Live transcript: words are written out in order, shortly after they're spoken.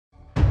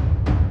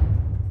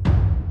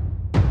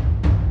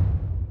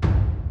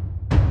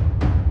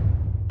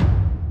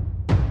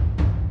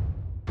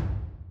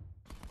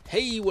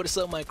Hey, what is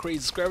up my crazy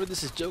subscriber?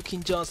 This is Joe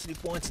King John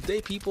 34, and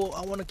today people,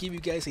 I want to give you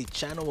guys a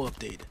channel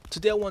update.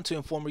 Today I want to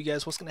inform you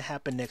guys what's going to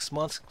happen next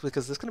month,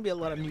 because there's going to be a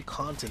lot of new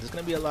content. There's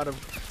going to be a lot of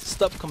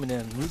stuff coming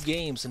in, new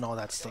games and all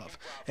that stuff.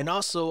 And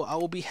also I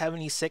will be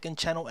having a second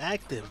channel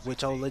active,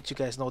 which I'll let you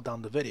guys know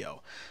down the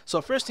video.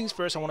 So first things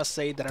first, I want to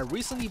say that I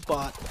recently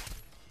bought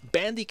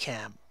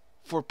Bandicam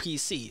for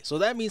PC, so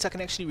that means I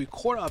can actually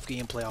record off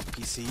gameplay off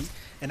PC,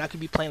 and I could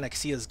be playing like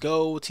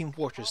CS:GO, Team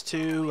Fortress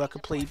 2. I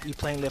could be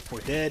playing Left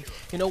 4 Dead,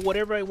 you know,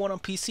 whatever I want on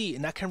PC,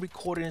 and I can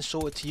record it and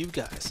show it to you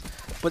guys.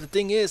 But the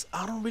thing is,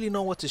 I don't really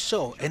know what to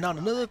show. And now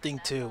another thing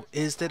too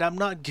is that I'm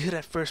not good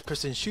at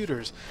first-person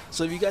shooters.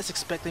 So if you guys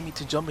expected me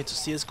to jump into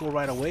CS:GO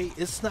right away,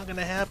 it's not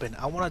gonna happen.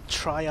 I want to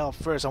try out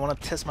first. I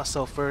want to test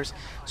myself first.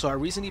 So I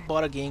recently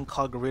bought a game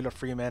called Gorilla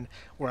Freeman,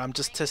 where I'm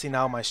just testing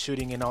out my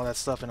shooting and all that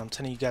stuff. And I'm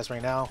telling you guys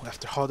right now,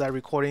 after all that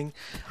recording,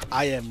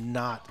 I am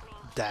not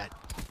that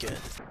good.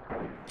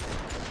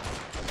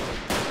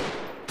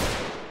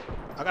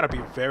 I gotta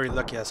be very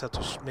lucky. I just have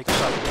to make a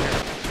shot from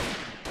here.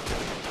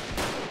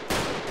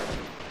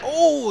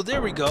 Oh,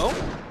 there we go.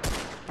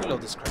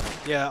 Reload this crap.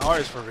 Yeah, R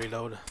is for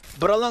reload.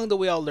 But along the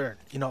way I'll learn.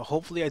 You know,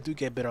 hopefully I do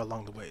get better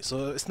along the way.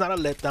 So it's not a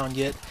letdown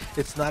yet.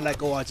 It's not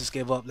like, oh, I just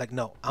gave up. Like,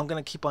 no, I'm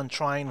gonna keep on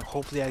trying.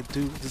 Hopefully I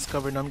do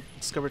discover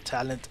undiscovered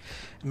talent.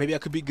 Maybe I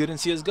could be good in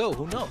CS:GO.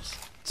 Who knows?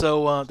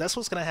 So that's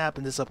what's gonna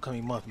happen this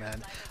upcoming month,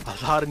 man. A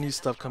lot of new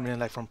stuff coming in,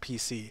 like from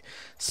PC.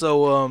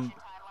 So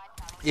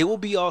it will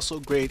be also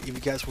great if you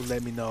guys will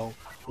let me know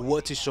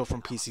what to show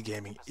from PC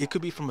gaming. It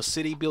could be from a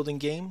city building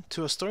game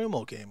to a story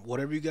mode game,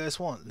 whatever you guys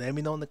want. Let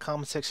me know in the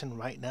comment section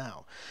right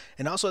now.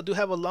 And also I do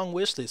have a long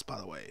wish list, by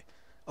the way.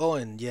 Oh,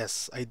 and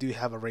yes, I do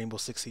have a Rainbow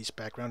Six Siege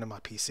background in my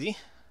PC.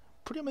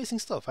 Pretty amazing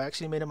stuff. I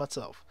actually made it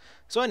myself.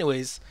 So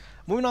anyways,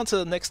 moving on to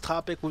the next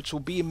topic, which will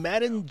be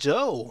Madden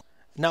Joe.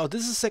 Now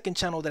this is the second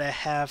channel that I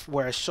have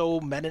where I show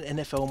Madden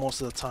NFL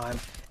most of the time,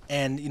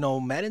 and you know,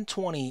 Madden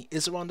 20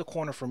 is around the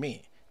corner for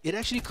me. It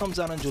actually comes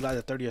out on July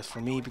the 30th for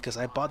me because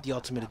I bought the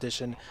Ultimate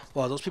Edition,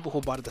 while those people who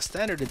bought it the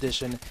Standard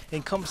Edition,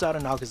 it comes out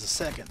on August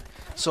the 2nd.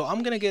 So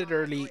I'm gonna get it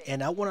early,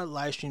 and I want to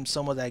live stream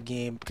some of that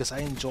game because I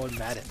enjoyed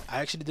Madden. I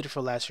actually did it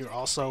for last year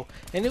also,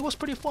 and it was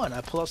pretty fun.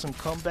 I pulled out some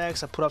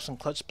comebacks, I put up some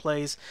clutch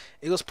plays.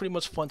 It was pretty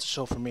much fun to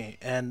show for me,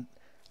 and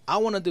I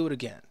want to do it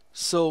again.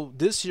 So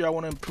this year I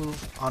want to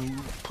improve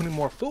on putting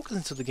more focus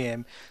into the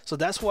game, so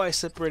that's why I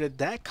separated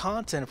that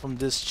content from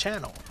this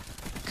channel,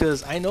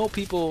 because I know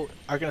people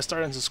are going to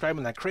start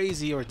unsubscribing like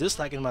crazy or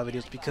disliking my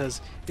videos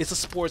because it's a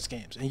sports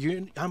games,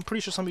 and I'm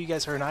pretty sure some of you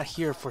guys are not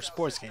here for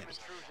sports games.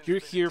 You're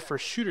here for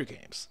shooter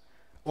games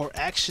or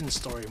action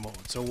story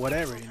modes or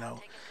whatever, you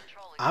know.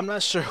 I'm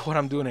not sure what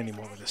I'm doing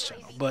anymore with this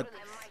channel, but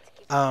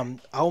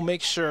I'll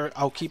make sure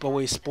I'll keep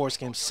away sports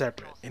games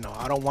separate. You know,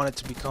 I don't want it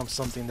to become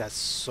something that's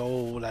so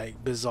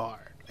like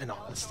bizarre and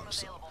all that stuff.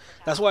 So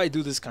that's why I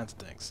do these kinds of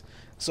things.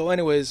 So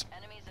anyways,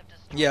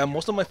 yeah,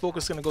 most of my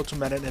focus is going to go to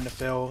Madden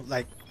NFL.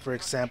 Like, for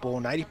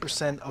example,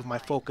 90% of my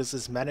focus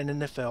is Madden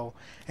NFL,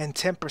 and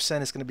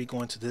 10% is going to be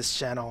going to this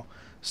channel.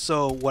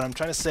 So what I'm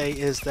trying to say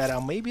is that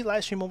I'll maybe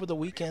live stream over the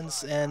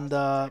weekends and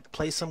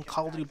play some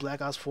Call of Duty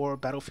Black Ops 4,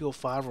 Battlefield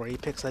 5, or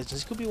Apex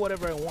Legends. It could be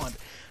whatever I want.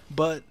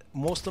 But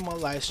most of my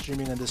live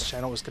streaming on this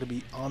channel is going to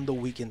be on the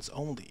weekends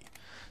only.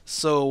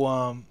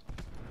 So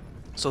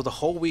so the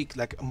whole week,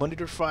 like Monday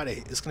to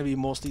Friday, it's going to be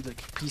mostly like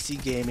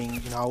PC gaming.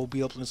 You know, I will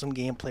be uploading some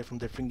gameplay from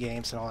different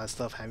games and all that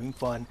stuff, having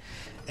fun.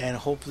 And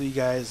hopefully you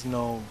guys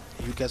know,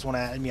 if you guys want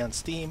to add me on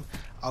Steam,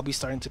 I'll be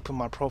starting to put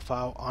my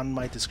profile on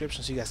my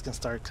description so you guys can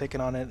start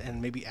clicking on it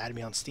and maybe add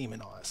me on Steam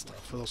and all that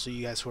stuff, for those of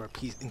you guys who are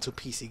into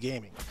PC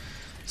gaming.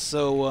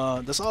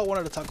 So that's all I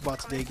wanted to talk about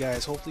today,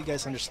 guys. Hopefully you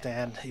guys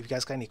understand. If you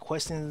guys got any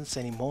questions,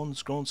 any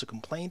moans, groans, or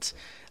complaints,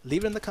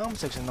 leave it in the comment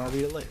section and I'll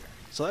read it later.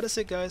 So that is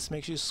it, guys.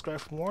 Make sure you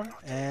subscribe for more,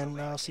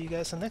 and I'll see you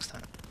guys next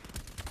time.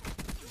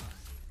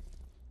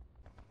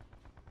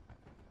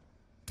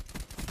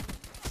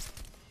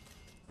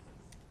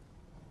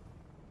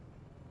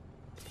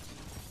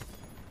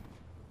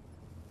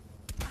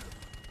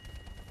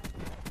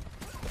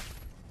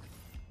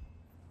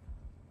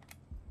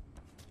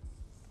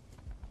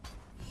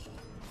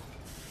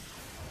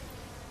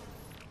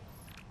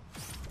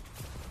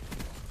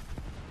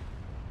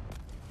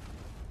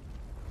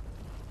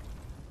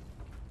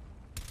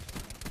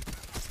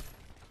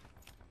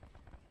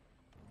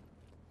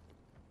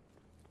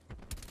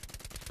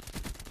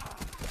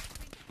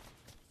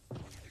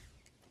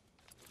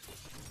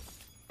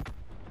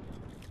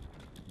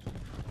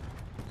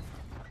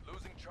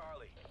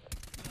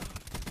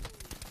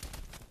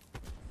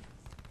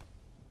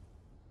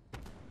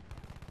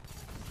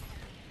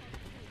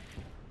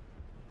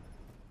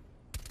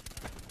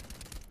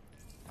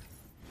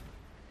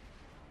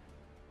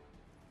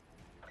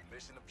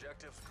 Mission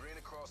objectives green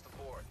across the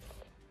board.